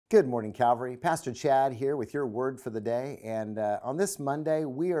Good morning, Calvary. Pastor Chad here with your word for the day. And on this Monday,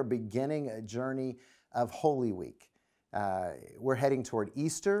 we are beginning a journey of Holy Week. We're heading toward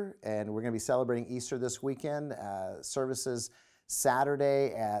Easter, and we're going to be celebrating Easter this weekend. Services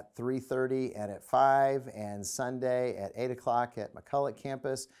Saturday at 3:30 and at 5, and Sunday at 8 o'clock at McCulloch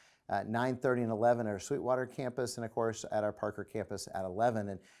campus, 9:30 and 11 at our Sweetwater campus, and of course at our Parker campus at 11.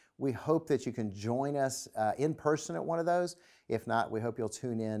 And we hope that you can join us in person at one of those. If not, we hope you'll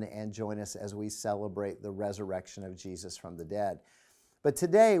tune in and join us as we celebrate the resurrection of Jesus from the dead. But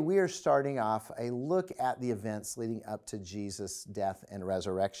today we are starting off a look at the events leading up to Jesus' death and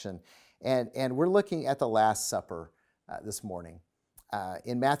resurrection. And we're looking at the Last Supper this morning.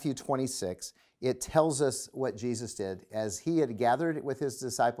 In Matthew 26, it tells us what Jesus did as he had gathered with his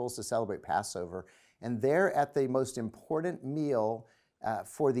disciples to celebrate Passover. And there at the most important meal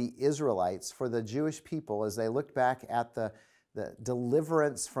for the Israelites, for the Jewish people, as they looked back at the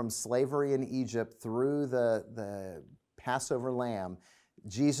deliverance from slavery in Egypt through the Passover lamb,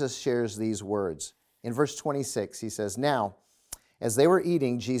 Jesus shares these words. In verse 26, he says, "Now, as they were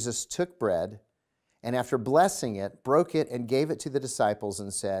eating, Jesus took bread, and after blessing it, broke it and gave it to the disciples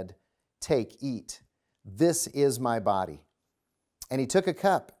and said, 'Take, eat. This is my body.' And he took a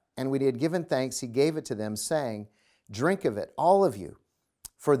cup, and when he had given thanks, he gave it to them, saying, 'Drink of it, all of you,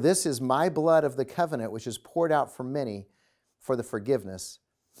 for this is my blood of the covenant, which is poured out for many for the forgiveness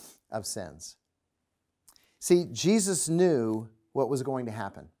of sins.'" See, Jesus knew what was going to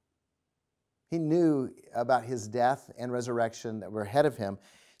happen. He knew about his death and resurrection that were ahead of him,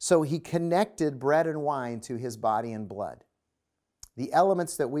 so he connected bread and wine to his body and blood. The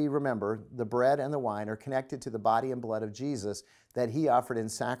elements that we remember, the bread and the wine, are connected to the body and blood of Jesus that he offered in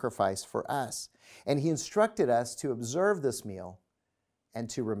sacrifice for us. And he instructed us to observe this meal and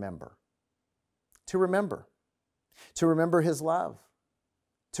to remember. To remember. To remember his love.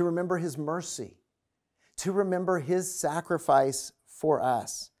 To remember his mercy. To remember his sacrifice for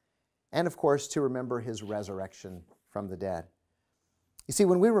us. And of course, to remember his resurrection from the dead. You see,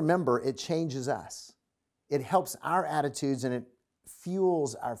 when we remember, it changes us. It helps our attitudes and it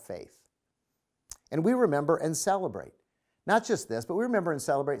fuels our faith. And we remember and celebrate. Not just this, but we remember and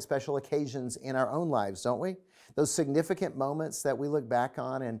celebrate special occasions in our own lives, don't we? Those significant moments that we look back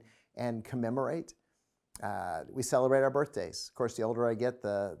on and commemorate. We celebrate our birthdays. Of course, the older I get,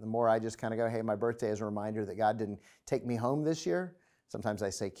 the more I just kind of go, hey, my birthday is a reminder that God didn't take me home this year. Sometimes I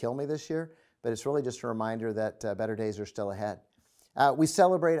say kill me this year, but it's really just a reminder that better days are still ahead. We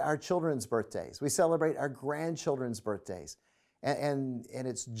celebrate our children's birthdays. We celebrate our grandchildren's birthdays. And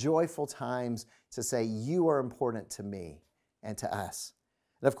it's joyful times to say, you are important to me and to us.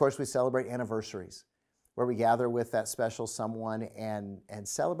 And of course, we celebrate anniversaries, where we gather with that special someone and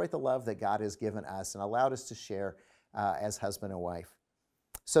celebrate the love that God has given us and allowed us to share as husband and wife.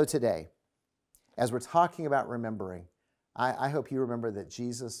 So today, as we're talking about remembering, I hope you remember that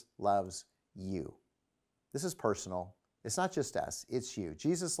Jesus loves you. This is personal. It's not just us, it's you.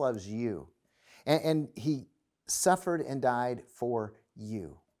 Jesus loves you. And he suffered and died for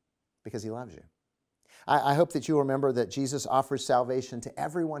you because he loves you. I hope that you'll remember that Jesus offers salvation to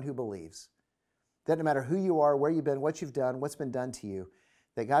everyone who believes. That no matter who you are, where you've been, what you've done, what's been done to you,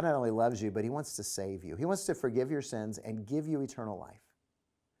 that God not only loves you, but he wants to save you. He wants to forgive your sins and give you eternal life.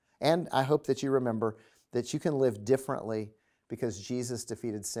 And I hope that you remember that you can live differently because Jesus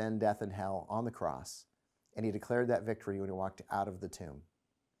defeated sin, death, and hell on the cross. And he declared that victory when he walked out of the tomb.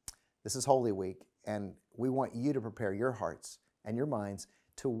 This is Holy Week, and we want you to prepare your hearts and your minds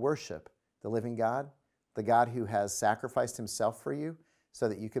to worship the living God, the God who has sacrificed himself for you so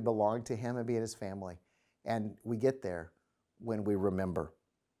that you could belong to him and be in his family. And we get there when we remember.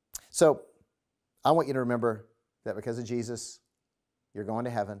 So I want you to remember that because of Jesus, you're going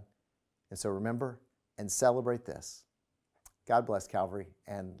to heaven. And so remember and celebrate this. God bless Calvary,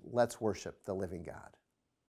 and let's worship the living God.